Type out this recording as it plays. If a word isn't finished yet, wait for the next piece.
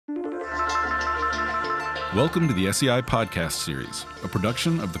Welcome to the SEI Podcast Series, a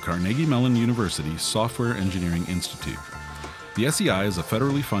production of the Carnegie Mellon University Software Engineering Institute. The SEI is a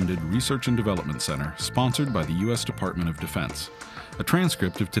federally funded research and development center sponsored by the U.S. Department of Defense. A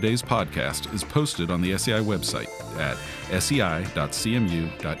transcript of today's podcast is posted on the SEI website at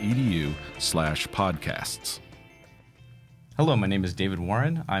sei.cmu.edu/podcasts. Hello, my name is David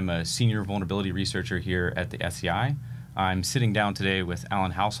Warren. I'm a senior vulnerability researcher here at the SEI. I'm sitting down today with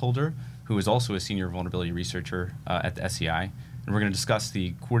Alan Householder, who is also a senior vulnerability researcher at the SEI, and we're going to discuss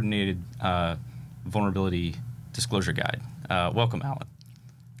the Coordinated Vulnerability Disclosure Guide. Welcome, Alan.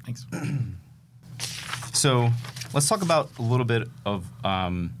 Thanks. So let's talk about a little bit of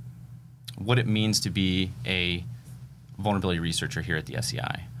what it means to be a vulnerability researcher here at the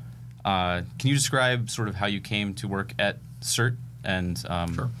SEI. Can you describe sort of how you came to work at CERT and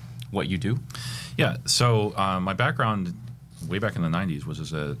Sure. what you do? Yeah, so my background way back in the 90s was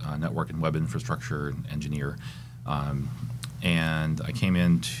as a network and web infrastructure engineer. And I came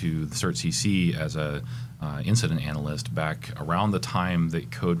into the CERT CC as a incident analyst back around the time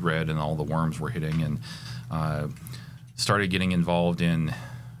that Code Red and all the worms were hitting, and started getting involved in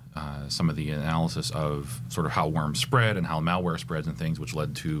some of the analysis of sort of how worms spread and how malware spreads and things, which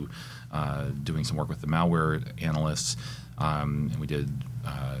led to doing some work with the malware analysts. And we did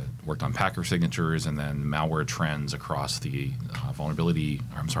worked on Packer signatures and then malware trends across the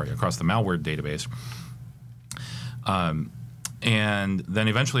across the malware database. And then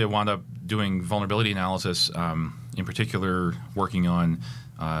eventually I wound up doing vulnerability analysis, in particular working on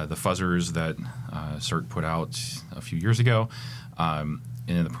the fuzzers that CERT put out a few years ago. And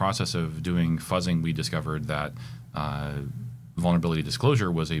in the process of doing fuzzing, we discovered that vulnerability disclosure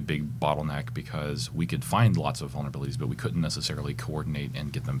was a big bottleneck because we could find lots of vulnerabilities, but we couldn't necessarily coordinate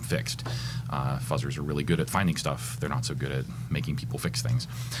and get them fixed. Fuzzers are really good at finding stuff. They're not so good at making people fix things.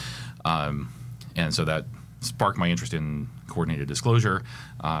 And so that sparked my interest in coordinated disclosure.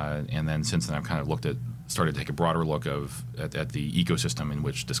 And then since then, I've kind of started to take a broader look at the ecosystem in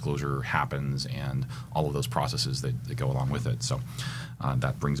which disclosure happens and all of those processes that go along with it. So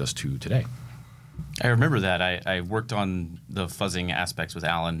that brings us to today. I remember that. I worked on the fuzzing aspects with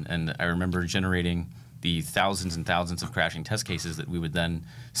Alan, and I remember generating the thousands and thousands of crashing test cases that we would then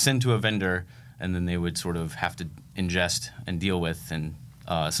send to a vendor, and then they would sort of have to ingest and deal with. And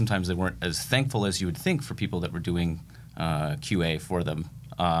sometimes they weren't as thankful as you would think for people that were doing QA for them.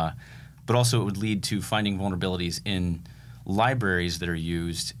 But also it would lead to finding vulnerabilities in libraries that are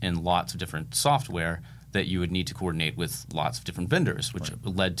used in lots of different software that you would need to coordinate with lots of different vendors, which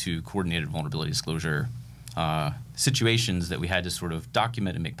led to coordinated vulnerability disclosure situations that we had to sort of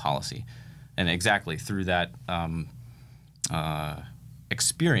document and make policy. And exactly through that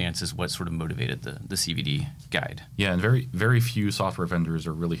experience is what sort of motivated the CVD guide. Yeah, and very, very few software vendors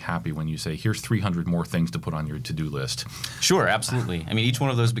are really happy when you say, here's 300 more things to put on your to-do list. Sure, absolutely. I mean, each one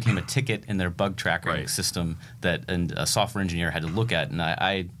of those became a ticket in their bug tracking system that a software engineer had to look at. And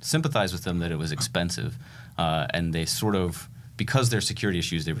I sympathize with them that it was expensive. And they sort of, because they're security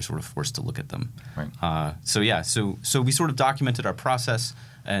issues, they were sort of forced to look at them. Right. So we sort of documented our process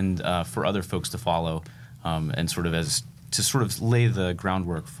and for other folks to follow and sort of to sort of lay the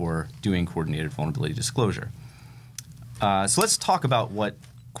groundwork for doing coordinated vulnerability disclosure. So let's talk about what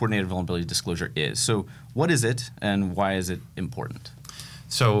coordinated vulnerability disclosure is. So what is it and why is it important?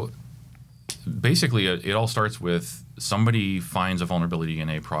 So basically it all starts with somebody finds a vulnerability in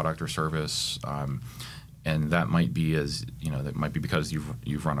a product or service, and that might be because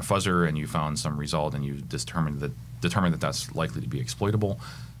you've run a fuzzer and you found some result and you've determined that that's likely to be exploitable.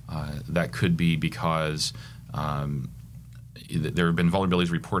 That could be because there have been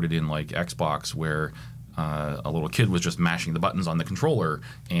vulnerabilities reported in like Xbox where a little kid was just mashing the buttons on the controller,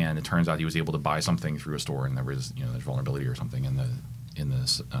 and it turns out he was able to buy something through a store, and there's vulnerability or something in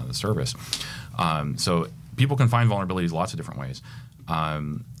the service. So people can find vulnerabilities lots of different ways.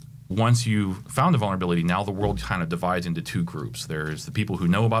 Once you've found a vulnerability, now the world kind of divides into two groups. There's the people who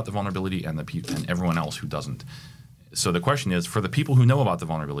know about the vulnerability and everyone else who doesn't. So the question is, for the people who know about the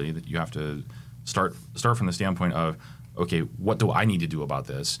vulnerability, that you have to start from the standpoint of, okay, what do I need to do about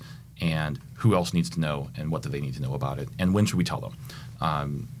this, and who else needs to know, and what do they need to know about it, and when should we tell them?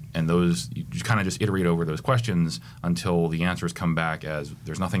 And those, you kind of just iterate over those questions until the answers come back as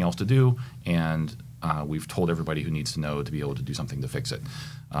there's nothing else to do, and we've told everybody who needs to know to be able to do something to fix it.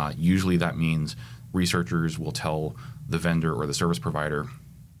 Usually that means researchers will tell the vendor or the service provider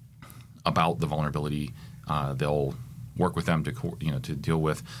about the vulnerability. They'll work with them to deal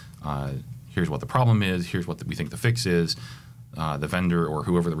with here's what the problem is, here's what we think the fix is. The vendor or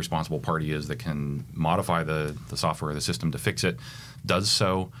whoever the responsible party is that can modify the software or the system to fix it does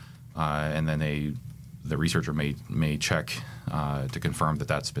so, and then they the researcher may check to confirm that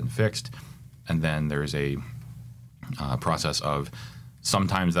that's been fixed, and then there's a process of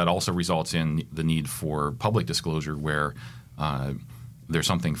sometimes that also results in the need for public disclosure where there's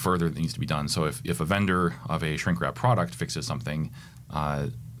something further that needs to be done. So if a vendor of a shrink wrap product fixes something,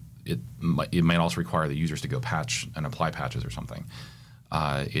 it might also require the users to go patch and apply patches or something.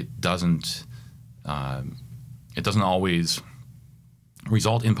 It doesn't always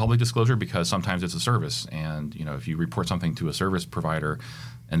result in public disclosure because sometimes it's a service, and if you report something to a service provider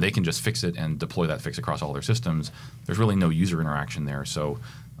and they can just fix it and deploy that fix across all their systems, there's really no user interaction there. So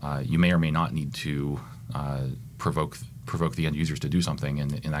you may or may not need to provoke the end users to do something,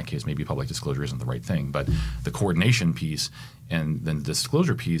 and in that case maybe public disclosure isn't the right thing. But the coordination piece and then the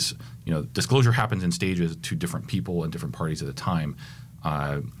disclosure piece, disclosure happens in stages to different people and different parties at a time.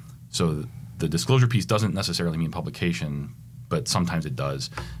 So the disclosure piece doesn't necessarily mean publication, but sometimes it does.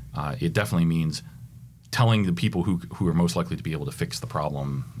 It definitely means telling the people who are most likely to be able to fix the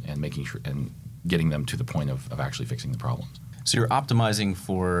problem and making sure and getting them to the point of actually fixing the problems. So you're optimizing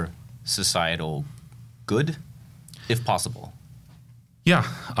for societal good, if possible. Yeah,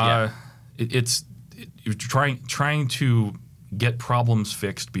 you're trying to get problems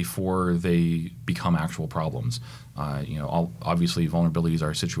fixed before they become actual problems. Obviously, vulnerabilities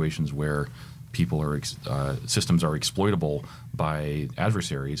are situations where systems are exploitable by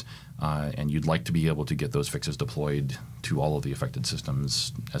adversaries, and you'd like to be able to get those fixes deployed to all of the affected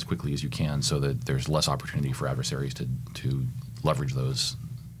systems as quickly as you can, so that there's less opportunity for adversaries to leverage those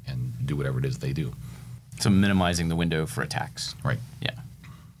and do whatever it is they do. So minimizing the window for attacks. Right. Yeah.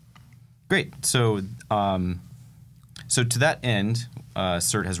 Great. So, so to that end,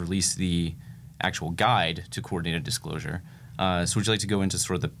 CERT has released the actual guide to coordinated disclosure. So would you like to go into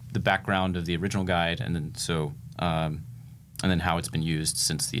sort of the background of the original guide, and then how it's been used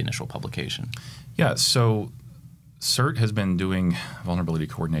since the initial publication? Yeah. So CERT has been doing vulnerability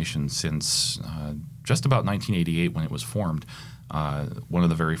coordination since just about 1988 when it was formed. One of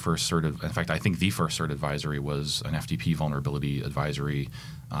the very first CERT, in fact, I think the first CERT advisory was an FTP vulnerability advisory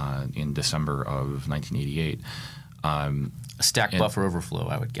in December of 1988. A stack buffer overflow,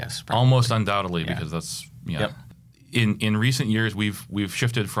 I would guess. Probably. Almost undoubtedly, because that's Yep. In recent years, we've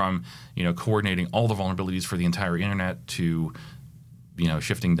shifted from coordinating all the vulnerabilities for the entire internet to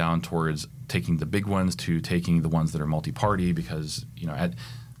shifting down towards taking the big ones to taking the ones that are multi-party, because at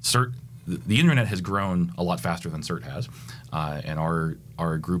CERT the internet has grown a lot faster than CERT has, and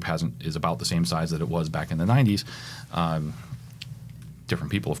our group is about the same size that it was back in the 90s. Different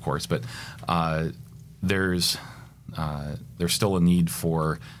people, of course, but there's still a need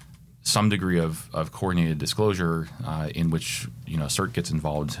for some degree of coordinated disclosure in which CERT gets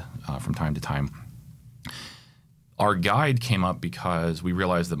involved from time to time. Our guide came up because we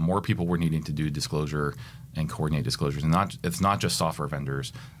realized that more people were needing to do disclosure and coordinate disclosures, and it's not just software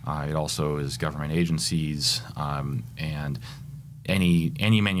vendors. It also is government agencies and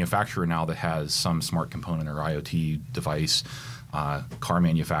any manufacturer now that has some smart component or IoT device, car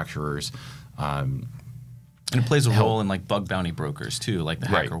manufacturers. And it plays a role in like bug bounty brokers too, like the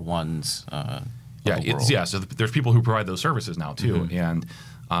HackerOnes. So there's people who provide those services now too, and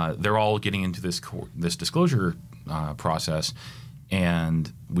they're all getting into this disclosure process.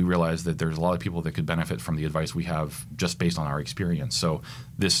 And we realized that there's a lot of people that could benefit from the advice we have just based on our experience. So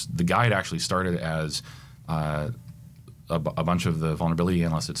the guide actually started as a bunch of the vulnerability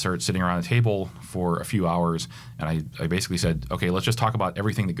analysts at CERT sitting around a table for a few hours, and I basically said, okay, let's just talk about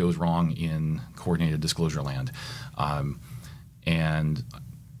everything that goes wrong in coordinated disclosure land. And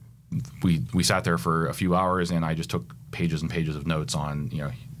we sat there for a few hours, and I just took pages and pages of notes on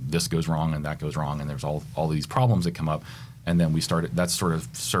this goes wrong and that goes wrong, and there's all these problems that come up. And then that sort of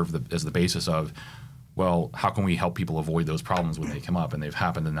served as the basis of, well, how can we help people avoid those problems when they come up? And they've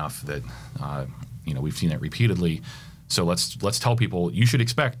happened enough that we've seen it repeatedly. So let's tell people you should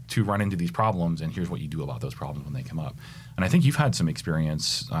expect to run into these problems, and here's what you do about those problems when they come up. And I think you've had some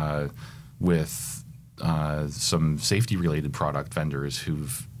experience with some safety-related product vendors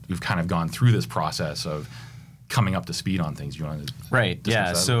who've kind of gone through this process of coming up to speed on things. You want to right?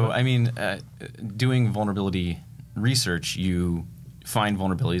 Yeah. So I mean, doing vulnerability research, you find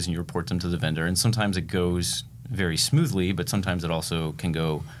vulnerabilities and you report them to the vendor, and sometimes it goes very smoothly, but sometimes it also can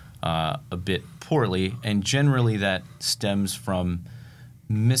go a bit poorly, and generally that stems from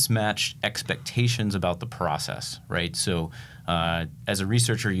mismatched expectations about the process, right? So as a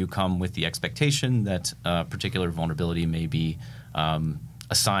researcher, you come with the expectation that a particular vulnerability may be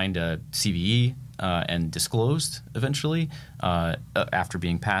assigned a CVE and disclosed eventually after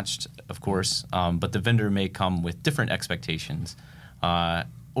being patched, of course, but the vendor may come with different expectations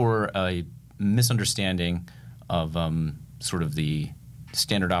or a misunderstanding of sort of the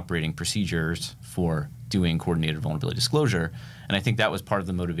standard operating procedures for doing coordinated vulnerability disclosure. And I think that was part of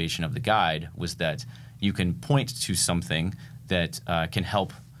the motivation of the guide, was that you can point to something that can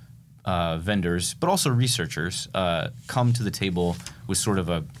help vendors, but also researchers, come to the table with sort of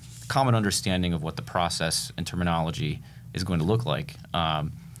a common understanding of what the process and terminology is going to look like.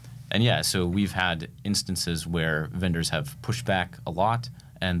 And yeah, so we've had instances where vendors have pushed back a lot,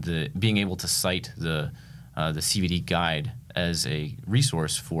 and being able to cite the CVD guide as a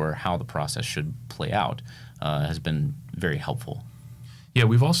resource for how the process should play out has been very helpful. Yeah,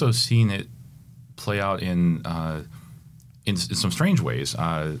 we've also seen it play out in some strange ways,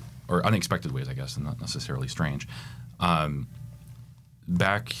 or unexpected ways, I guess, and not necessarily strange.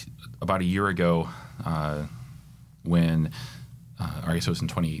 Back about a year ago, when I guess it was in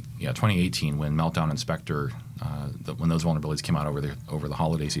 2018, when Meltdown Inspector, when those vulnerabilities came out over the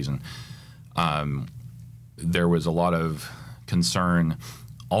holiday season, there was a lot of concern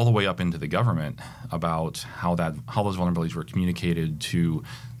all the way up into the government about how those vulnerabilities were communicated to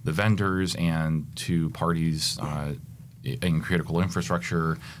the vendors and to parties in critical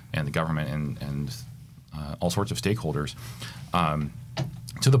infrastructure and the government and all sorts of stakeholders,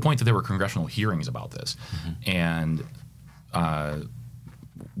 to the point that there were congressional hearings about this. And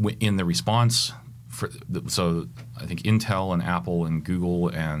in the response, so I think Intel and Apple and Google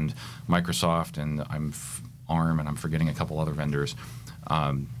and Microsoft and ARM and I'm forgetting a couple other vendors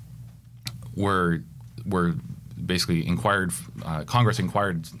were basically inquired. Congress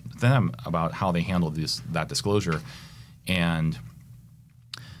inquired them about how they handled that disclosure, and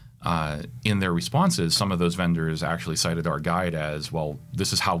in their responses, some of those vendors actually cited our guide as, well,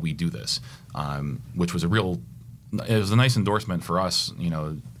 this is how we do this, which was it was a nice endorsement for us,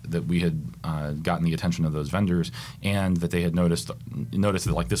 that we had gotten the attention of those vendors, and that they had noticed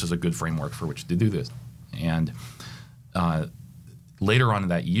that like this is a good framework for which to do this. And later on in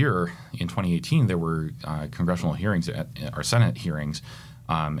that year, in 2018, there were congressional hearings, our Senate hearings,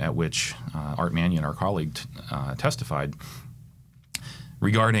 at which Art Mannion, our colleague, testified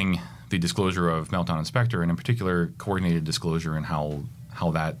regarding the disclosure of Meltdown Inspector, and in particular, coordinated disclosure and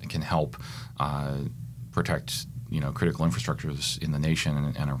how that can help protect critical infrastructures in the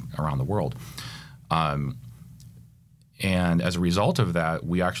nation and around the world. And as a result of that,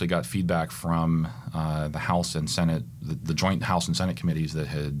 we actually got feedback from the House and Senate, the joint House and Senate committees that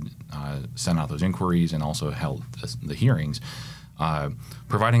had sent out those inquiries and also held the hearings,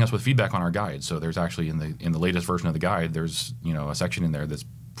 providing us with feedback on our guide. So there's actually in the latest version of the guide, there's a section in there that's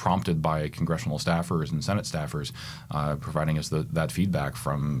prompted by congressional staffers and Senate staffers, providing us that feedback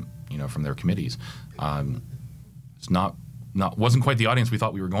from their committees. It's wasn't quite the audience we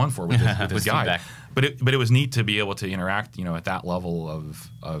thought we were going for with this guide, but it was neat to be able to interact at that level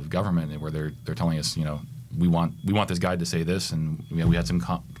of government, where they're telling us we want this guide to say this, and we had some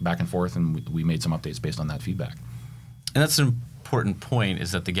back and forth, and we made some updates based on that feedback. And that's an important point,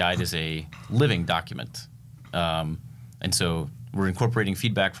 is that the guide is a living document, and so we're incorporating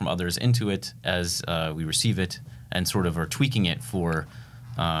feedback from others into it as we receive it, and sort of are tweaking it for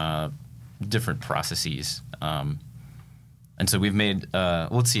different processes. And so we've made,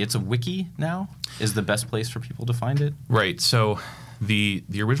 let's see, it's a wiki now is the best place for people to find it? Right. So the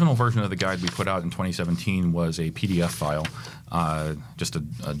original version of the guide we put out in 2017 was a PDF file, just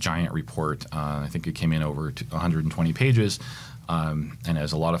a giant report. I think it came in over 120 pages. And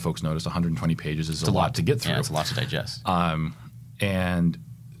as a lot of folks noticed, 120 pages is a lot to get through. Yeah, it's a lot to digest. And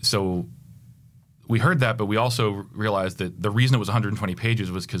so we heard that, but we also realized that the reason it was 120 pages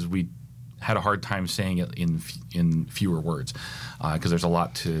was because we had a hard time saying it in fewer words, because there's a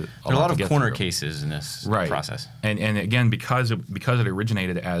lot to. There are a lot of corner cases in this process, and again because it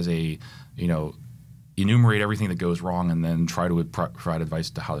originated as a enumerate everything that goes wrong and then try to provide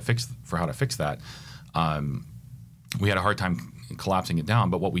advice to how to fix that. We had a hard time collapsing it down,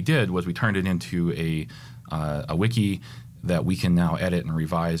 but what we did was we turned it into a wiki that we can now edit and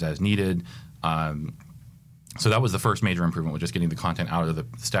revise as needed. So that was the first major improvement, was just getting the content out of the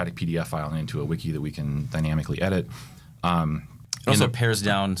static PDF file and into a wiki that we can dynamically edit. It also pares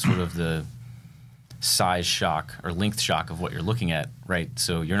down sort of the size shock or length shock of what you're looking at, right?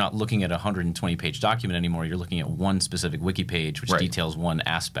 So you're not looking at a 120-page document anymore. You're looking at one specific wiki page, which details one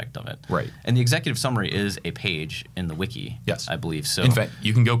aspect of it. Right. And the executive summary is a page in the wiki, yes, I believe. So in fact,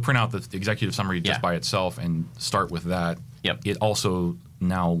 you can go print out the executive summary just by itself and start with that. Yep. It also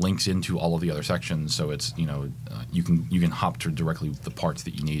now links into all of the other sections, so it's you can hop to directly the parts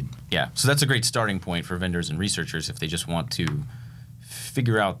that you need. Yeah, so that's a great starting point for vendors and researchers if they just want to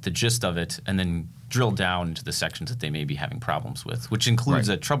figure out the gist of it and then drill down into the sections that they may be having problems with, which includes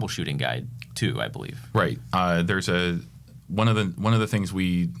a troubleshooting guide too, I believe. Right. There's one of the things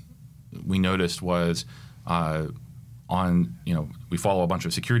we noticed was we follow a bunch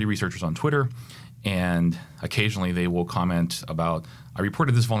of security researchers on Twitter, and occasionally they will comment about, I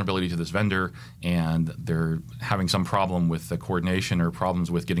reported this vulnerability to this vendor and they're having some problem with the coordination or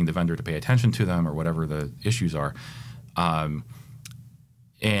problems with getting the vendor to pay attention to them or whatever the issues are.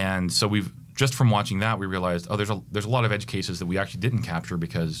 And so just from watching that, we realized, there's a lot of edge cases that we actually didn't capture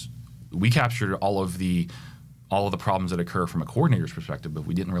because we captured all of the problems that occur from a coordinator's perspective, but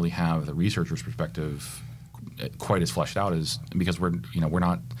we didn't really have the researcher's perspective quite as fleshed out because we're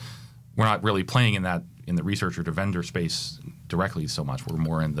not really playing in the researcher to vendor space directly so much. We're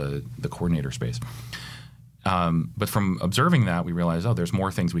more in the coordinator space. But from observing that, we realized, there's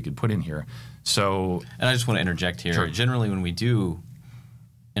more things we could put in here. So, and I just want to interject here. Sure. Generally, when we do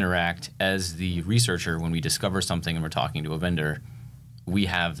interact as the researcher, when we discover something and we're talking to a vendor, we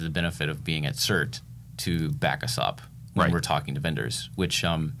have the benefit of being at CERT to back us up when we're talking to vendors, which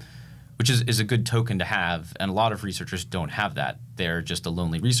is a good token to have. And a lot of researchers don't have that. They're just a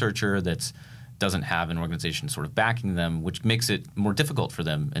lonely researcher that doesn't have an organization sort of backing them, which makes it more difficult for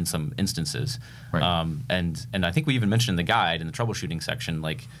them in some instances. Right. And I think we even mentioned in the guide in the troubleshooting section,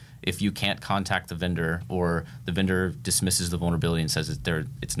 like if you can't contact the vendor or the vendor dismisses the vulnerability and says that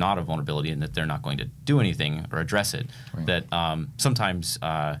it's not a vulnerability and that they're not going to do anything or address it, that sometimes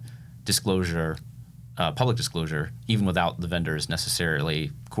public disclosure, even without the vendor's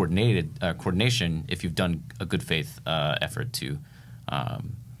necessarily coordination, if you've done a good faith effort to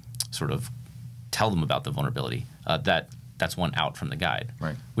sort of tell them about the vulnerability, that's one out from the guide,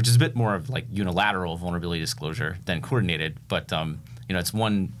 which is a bit more of like unilateral vulnerability disclosure than coordinated, but it's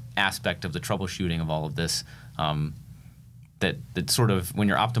one aspect of the troubleshooting of all of this that sort of, when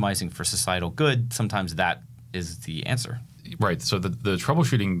you're optimizing for societal good, sometimes that is the answer. Right. So the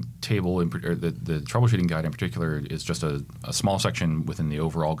troubleshooting table, or the troubleshooting guide in particular, is just a small section within the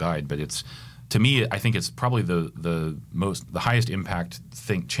overall guide. But to me, I think it's probably the highest impact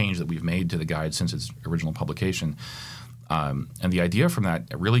change that we've made to the guide since its original publication. And the idea from that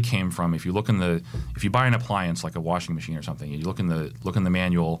really came from, if you buy an appliance like a washing machine or something, and you look in the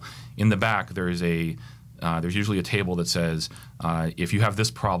manual, in the back there's usually a table that says, if you have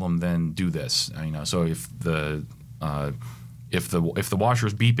this problem, then do this. So if the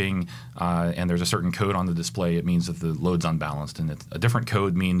washer's beeping and there's a certain code on the display, it means that the load's unbalanced, and a different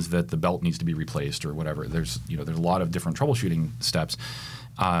code means that the belt needs to be replaced or whatever. There's a lot of different troubleshooting steps,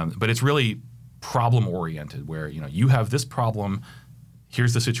 but it's really problem oriented, where you have this problem.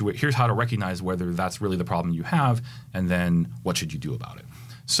 Here's the situation. Here's how to recognize whether that's really the problem you have, and then what should you do about it.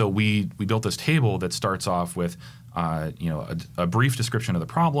 So we built this table that starts off with a brief description of the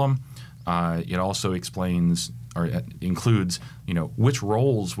problem. It also explains or includes which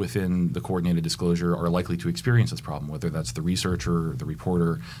roles within the coordinated disclosure are likely to experience this problem, whether that's the researcher, the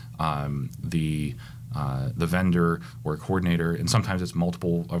reporter, the vendor, or a coordinator, and sometimes it's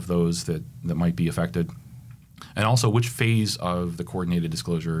multiple of those that might be affected. And also, which phase of the coordinated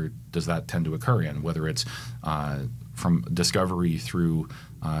disclosure does that tend to occur in, whether it's from discovery through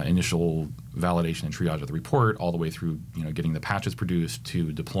initial validation and triage of the report, all the way through getting the patches produced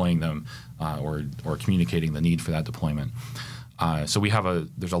to deploying them or communicating the need for that deployment. So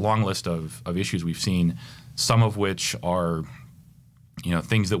there's a long list of issues we've seen, some of which are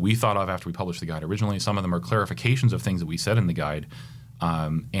things that we thought of after we published the guide originally. Some of them are clarifications of things that we said in the guide,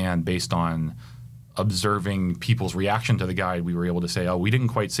 and based on observing people's reaction to the guide, we were able to say, we didn't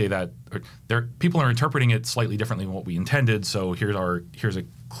quite say that. People are interpreting it slightly differently than what we intended, so here's a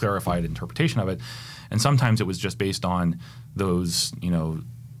clarified interpretation of it. And sometimes it was just based on those,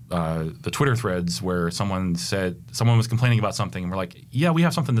 the Twitter threads where someone was complaining about something, and we're like, yeah, we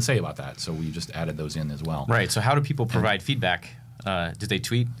have something to say about that, so we just added those in as well. Right. So how do people provide feedback? Did they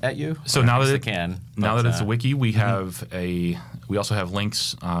tweet at you? So now that it's a wiki, we also have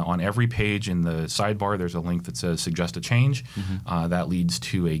links on every page. In the sidebar, there's a link that says "Suggest a change." That leads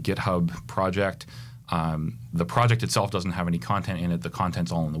to a GitHub project. The project itself doesn't have any content in it. The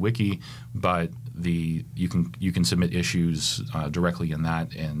content's all in the wiki, but you can submit issues directly in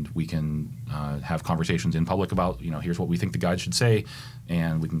that, and we can have conversations in public about here's what we think the guide should say,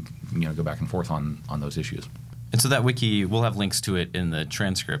 and we can go back and forth on those issues. And so that wiki, we'll have links to it in the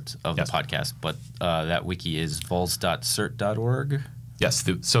transcript of the podcast, but that wiki is vols.cert.org? Yes.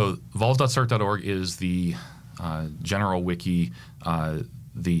 So vols.cert.org is the general wiki.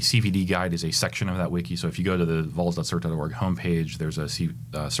 The CVD guide is a section of that wiki. So if you go to the vols.cert.org homepage, there's a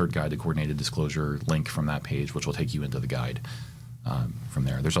CERT guide to coordinated disclosure link from that page, which will take you into the guide. from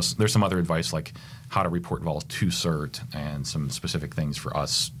there. There's some other advice like how to report vols to CERT and some specific things for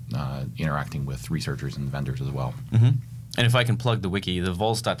us interacting with researchers and vendors as well. Mm-hmm. And if I can plug the wiki, the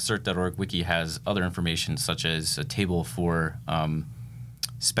vols.cert.org wiki has other information such as a table for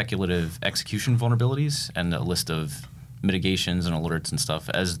speculative execution vulnerabilities and a list of mitigations and alerts and stuff.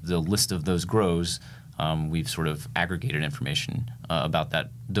 As the list of those grows, we've sort of aggregated information about that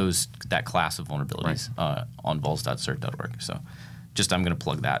class of vulnerabilities on vols.cert.org. So I'm going to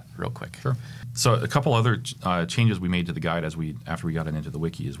plug that real quick. Sure. So a couple other changes we made to the guide after we got it into the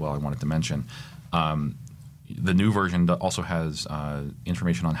wiki as well I wanted to mention. The new version also has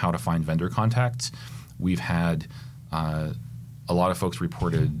information on how to find vendor contacts. We've had a lot of folks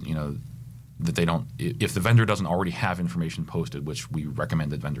reported, that they don't, if the vendor doesn't already have information posted, which we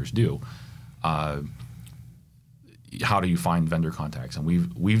recommend that vendors do, how do you find vendor contacts? And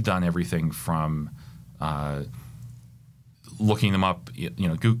we've done everything from looking them up,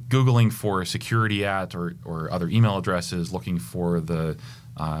 Googling for security at or other email addresses, looking for the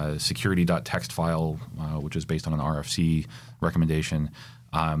security.txt file, which is based on an RFC recommendation.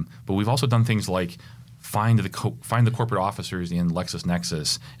 But we've also done things like find the corporate officers in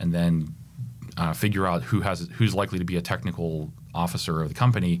LexisNexis and then figure out who's likely to be a technical officer of the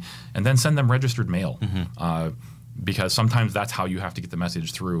company, and then send them registered mail. Mm-hmm. Because sometimes that's how you have to get the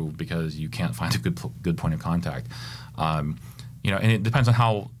message through because you can't find a good point of contact. And it depends on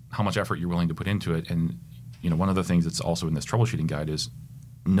how much effort you're willing to put into it. And one of the things that's also in this troubleshooting guide is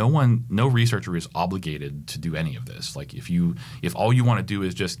no researcher is obligated to do any of this. Like if all you want to do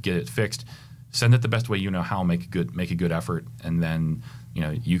is just get it fixed, send it the best way you know how, make a good effort, and then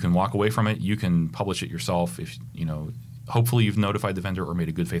you can walk away from it. You can publish it yourself if hopefully you've notified the vendor or made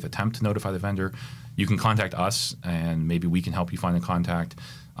a good faith attempt to notify the vendor. You can contact us and maybe we can help you find a contact.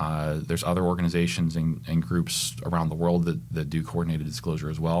 There's other organizations and groups around the world that do coordinated disclosure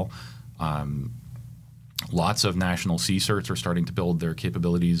as well. Lots of national CERTs are starting to build their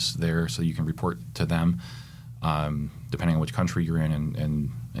capabilities there so you can report to them, depending on which country you're in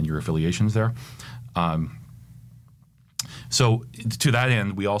and your affiliations there. So to that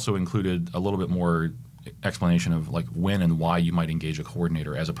end, we also included a little bit more explanation of like when and why you might engage a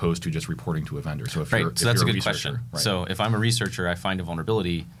coordinator as opposed to just reporting to a vendor. So if you're, so that's you're a good question. Right. So if I'm a researcher, I find a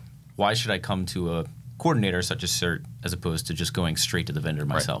vulnerability, why should I come to a coordinator such as CERT as opposed to just going straight to the vendor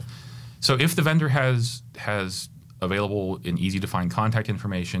myself? Right. So if the vendor has available and easy to find contact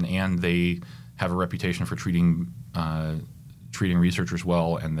information and they have a reputation for treating researchers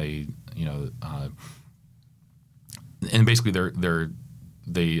well, and they and basically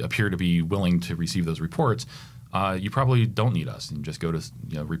they appear to be willing to receive those reports, you probably don't need us and just go to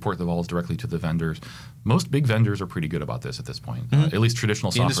report the vols directly to the vendors. Most big vendors are pretty good about this at this point. Mm-hmm. At least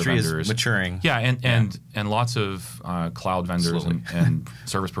traditional software vendors. The industry is maturing. Yeah, and lots of cloud vendors and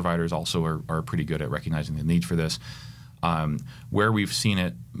service providers also are pretty good at recognizing the need for this. Where we've seen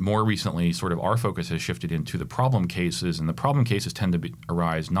it more recently, sort of our focus has shifted into the problem cases, and the problem cases tend to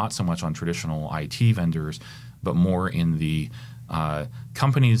arise not so much on traditional IT vendors, but more in the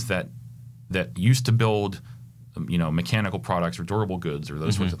companies that used to build mechanical products or durable goods or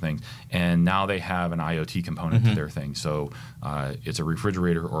those sorts of things, and now they have an IoT component to their thing. So it's a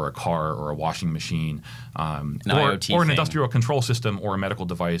refrigerator or a car or a washing machine, or an industrial control system or a medical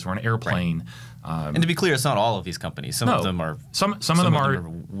device or an airplane. Right. And to be clear, it's not all of these companies. Some of them are some of them are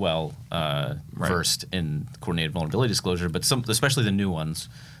well versed in coordinated vulnerability disclosure, but especially the new ones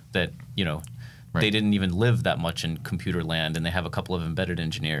that they didn't even live that much in computer land, and they have a couple of embedded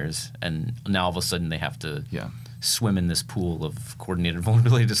engineers, and now all of a sudden they have to swim in this pool of coordinated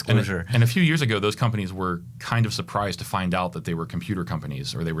vulnerability disclosure. And a few years ago, those companies were kind of surprised to find out that they were computer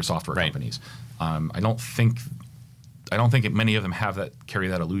companies or they were software companies. I don't think many of them carry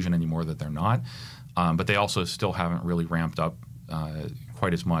that illusion anymore that they're not, but they also still haven't really ramped up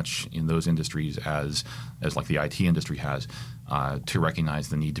quite as much in those industries as like the IT industry has. To recognize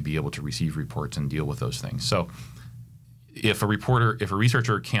the need to be able to receive reports and deal with those things. So if a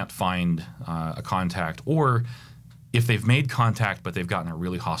researcher can't find a contact, or if they've made contact but they've gotten a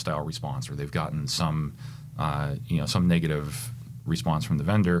really hostile response, or they've gotten some negative response from the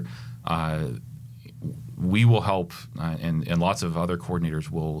vendor, we will help, and lots of other coordinators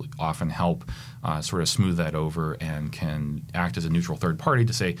will often help sort of smooth that over and can act as a neutral third party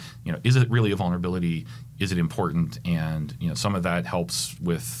to say, is it really a vulnerability? Is it important? And some of that helps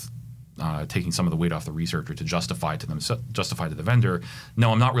with taking some of the weight off the researcher to justify to the vendor,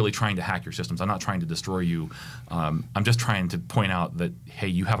 no, I'm not really trying to hack your systems. I'm not trying to destroy you. I'm just trying to point out that, hey,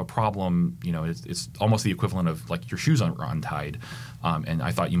 you have a problem. It's almost the equivalent of like your shoes are untied, and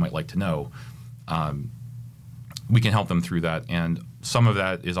I thought you might like to know. we can help them through that, and some of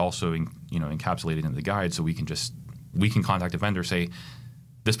that is also encapsulated in the guide. So we can contact a vendor, say,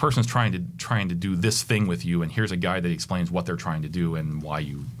 this person's trying to do this thing with you, and here's a guide that explains what they're trying to do and why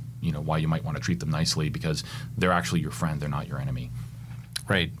you might want to treat them nicely, because they're actually your friend, they're not your enemy.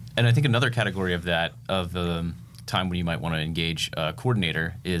 Right. And I think another category of that, of the time when you might want to engage a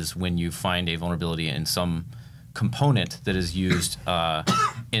coordinator, is when you find a vulnerability in some component that is used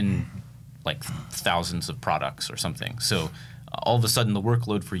in like thousands of products or something. So all of a sudden the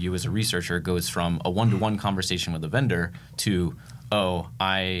workload for you as a researcher goes from a one-to-one conversation with a vendor to, oh,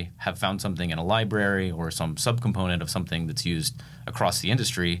 I have found something in a library or some subcomponent of something that's used across the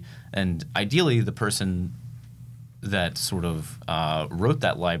industry. And ideally the person that sort of wrote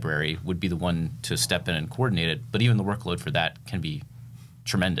that library would be the one to step in and coordinate it. But even the workload for that can be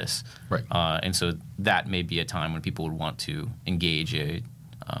tremendous. Right. And so that may be a time when people would want to engage a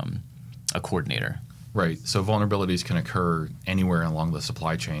coordinator. Right. So vulnerabilities can occur anywhere along the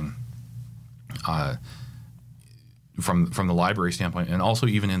supply chain, from the library standpoint, and also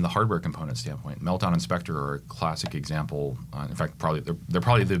even in the hardware component standpoint. Meltdown and Spectre are a classic example. In fact, they're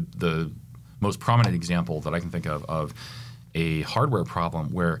probably the most prominent example that I can think of a hardware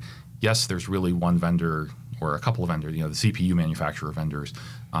problem where, yes, there's really one vendor or a couple of vendors. The CPU manufacturer vendors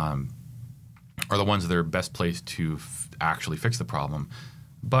are the ones that are best placed to actually fix the problem,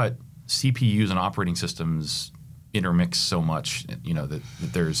 but CPUs and operating systems intermix so much, that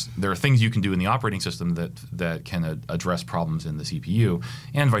there are things you can do in the operating system that can address problems in the CPU,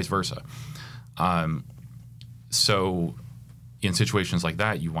 and vice versa. So in situations like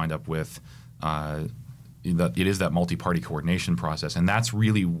that, you wind up with it is that multi-party coordination process, and that's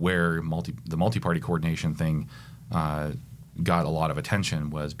really where the multi-party coordination thing got a lot of attention,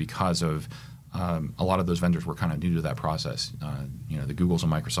 was because of a lot of those vendors were kind of new to that process. The Googles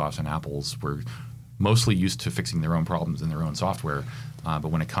and Microsofts and Apples were mostly used to fixing their own problems in their own software. But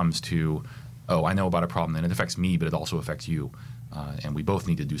when it comes to, oh, I know about a problem and it affects me, but it also affects you, and we both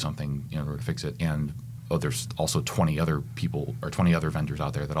need to do something in order to fix it. And there's also 20 other people or 20 other vendors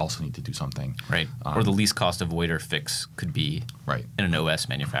out there that also need to do something. Right. Or the least cost avoider fix could be right in an OS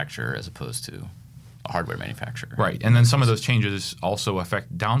manufacturer as opposed to a hardware manufacturer. Right. And then some of those changes also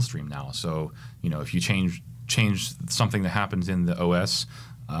affect downstream now. So, if you change something that happens in the OS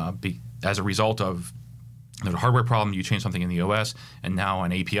as a result of the hardware problem, you change something in the OS, and now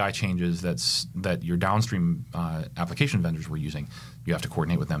an API changes that your downstream application vendors were using, you have to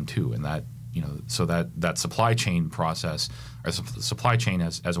coordinate with them too. And that, so that supply chain process, or supply chain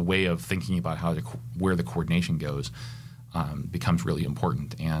as a way of thinking about where the coordination goes, becomes really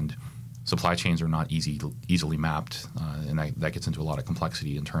important. And supply chains are not easily mapped, and that gets into a lot of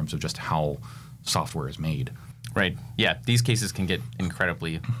complexity in terms of just how software is made. Right. Yeah. These cases can get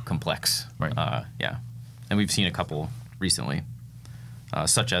incredibly complex. Right. Yeah. And we've seen a couple recently,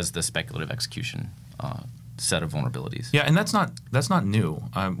 such as the speculative execution set of vulnerabilities. Yeah, and that's not new.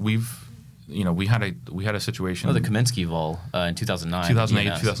 We had a situation. Oh, the Kaminsky vol in 2009.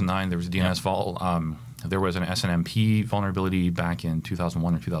 2008, 2009. There was a DNS vol. There was an SNMP vulnerability back in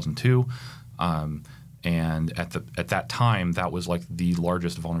 2001 or 2002. And at that time, that was like the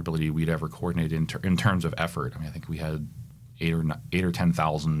largest vulnerability we'd ever coordinated in terms of effort. I think we had 8 or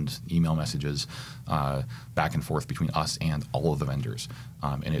 10,000 email messages back and forth between us and all of the vendors.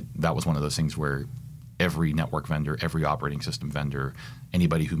 And that was one of those things where every network vendor, every operating system vendor,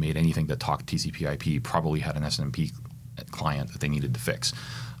 anybody who made anything that talked TCP/IP probably had an SNMP client that they needed to fix.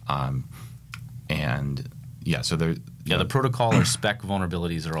 So the protocol or spec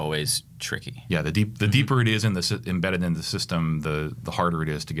vulnerabilities are always tricky. Yeah, the deeper it is embedded in the system, the harder it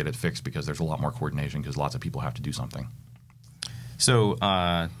is to get it fixed, because there's a lot more coordination because lots of people have to do something. So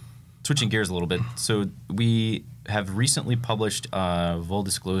switching gears a little bit, so we have recently published vol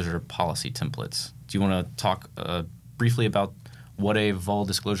disclosure policy templates. Do you want to talk briefly about what a vol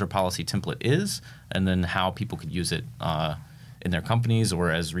disclosure policy template is, and then how people could use it in their companies or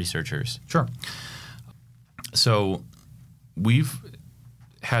as researchers? Sure. So we've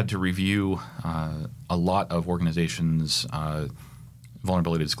had to review a lot of organizations'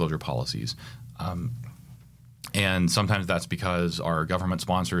 vulnerability disclosure policies. And sometimes that's because our government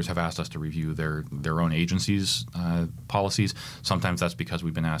sponsors have asked us to review their own agencies' policies. Sometimes that's because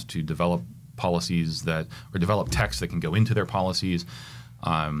we've been asked to develop policies or develop text that can go into their policies.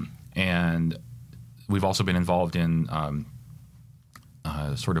 And we've also been involved in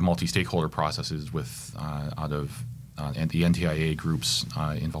sort of multi-stakeholder processes with out of the NTIA groups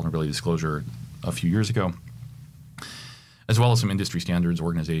in vulnerability disclosure a few years ago, as well as some industry standards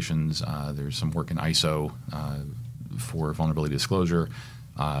organizations. There's some work in ISO for vulnerability disclosure.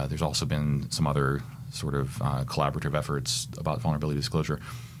 There's also been some other sort of collaborative efforts about vulnerability disclosure.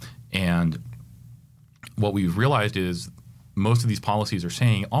 And what we've realized is most of these policies are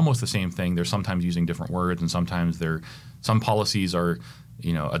saying almost the same thing. They're sometimes using different words, and sometimes some policies are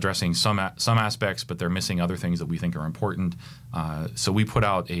addressing some aspects, but they're missing other things that we think are important. So we put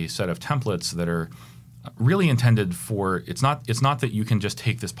out a set of templates that are really intended for, it's not that you can just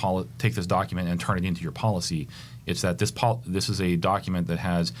take this document and turn it into your policy. It's that this is a document that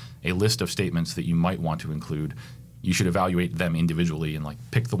has a list of statements that you might want to include. You should evaluate them individually and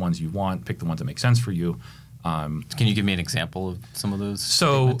pick the ones you want, pick the ones that make sense for you. Can you give me an example of some of those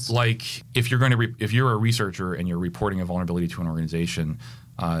statements? Like if you're a researcher and you're reporting a vulnerability to an organization,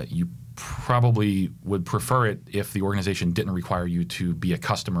 you probably would prefer it if the organization didn't require you to be a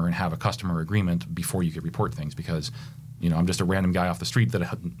customer and have a customer agreement before you could report things, because I'm just a random guy off the street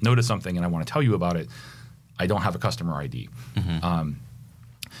that noticed something and I want to tell you about it. I don't have a customer ID. Mm-hmm.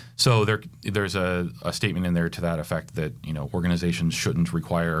 So there's a statement in there to that effect that organizations shouldn't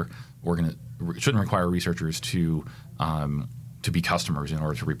require researchers to be customers in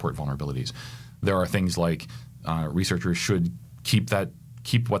order to report vulnerabilities. There are things like researchers should keep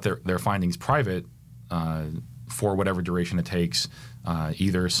what their findings private for whatever duration it takes,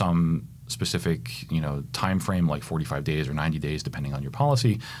 either some specific time frame like 45 days or 90 days depending on your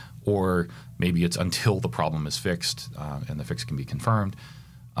policy, or maybe it's until the problem is fixed and the fix can be confirmed.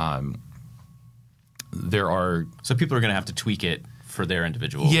 So people are going to have to tweak it for their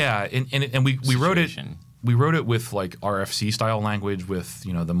individual. Yeah, and we wrote it. We wrote it with RFC style language, with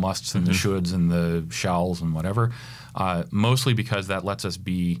the musts and the shoulds and the shalls and whatever. Mostly because that lets us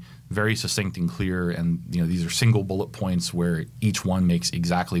be very succinct and clear, and these are single bullet points where each one makes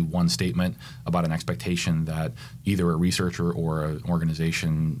exactly one statement about an expectation that either a researcher or an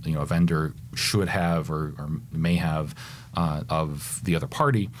organization, a vendor should have or may have of the other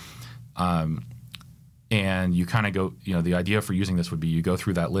party. And you kind of go, the idea for using this would be you go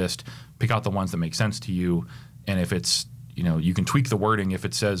through that list, pick out the ones that make sense to you, and if it's, you can tweak the wording. If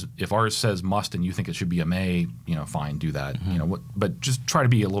ours says must and you think it should be a may, fine, do that. Mm-hmm. But just try to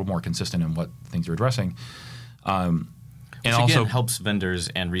be a little more consistent in what things you're addressing. And which also again helps vendors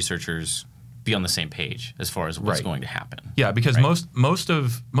and researchers be on the same page as far as what's going to happen. Yeah, because most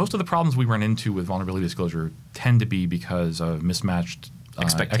of the problems we run into with vulnerability disclosure tend to be because of mismatched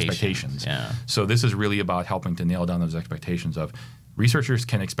expectations. Yeah. So this is really about helping to nail down those expectations of researchers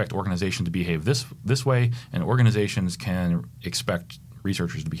can expect organizations to behave this way, and organizations can expect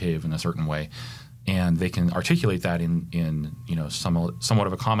researchers to behave in a certain way, and they can articulate that in somewhat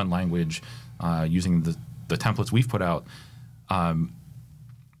of a common language using the templates we've put out.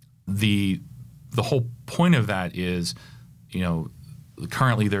 The whole point of that is,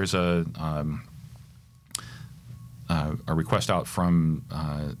 currently there's a request out from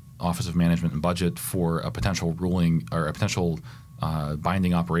Office of Management and Budget for a potential ruling or a potential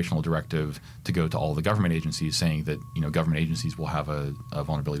binding operational directive to go to all the government agencies, saying that government agencies will have a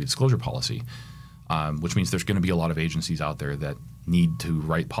vulnerability disclosure policy, which means there's going to be a lot of agencies out there that need to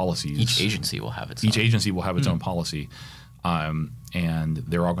write policies. Each agency will have its own policy, and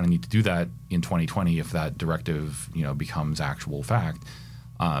they're all going to need to do that in 2020 if that directive becomes actual fact.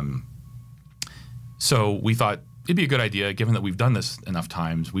 So we thought it'd be a good idea, given that we've done this enough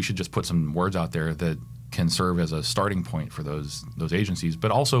times, we should just put some words out there that can serve as a starting point for those agencies,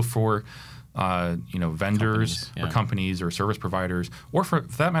 but also for vendors or companies or service providers, or for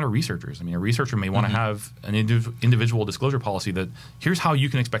that matter, researchers. I mean, a researcher may want to have an individual disclosure policy that here's how you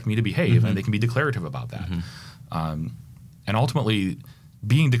can expect me to behave, and they can be declarative about that. And ultimately,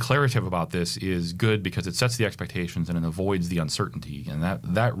 being declarative about this is good because it sets the expectations and it avoids the uncertainty, and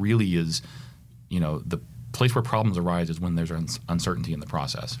that really is, the place where problems arise is when there's uncertainty in the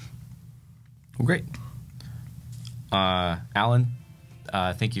process. Well, great. Alan,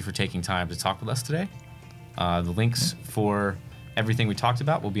 thank you for taking time to talk with us today. The links for everything we talked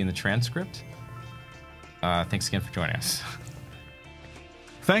about will be in the transcript. Thanks again for joining us.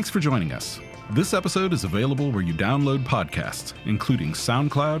 Thanks for joining us. This episode is available where you download podcasts, including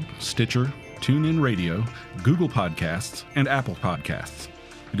SoundCloud, Stitcher, TuneIn Radio, Google Podcasts, and Apple Podcasts.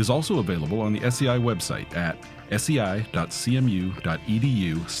 It is also available on the SEI website at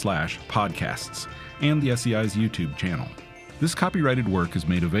sei.cmu.edu/podcasts and the SEI's YouTube channel. This copyrighted work is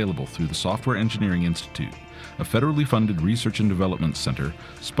made available through the Software Engineering Institute, a federally funded research and development center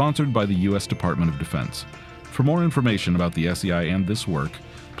sponsored by the U.S. Department of Defense. For more information about the SEI and this work,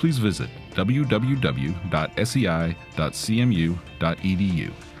 please visit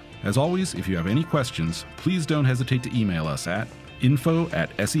www.sei.cmu.edu. As always, if you have any questions, please don't hesitate to email us at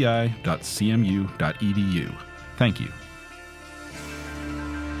info@sei.cmu.edu. Thank you.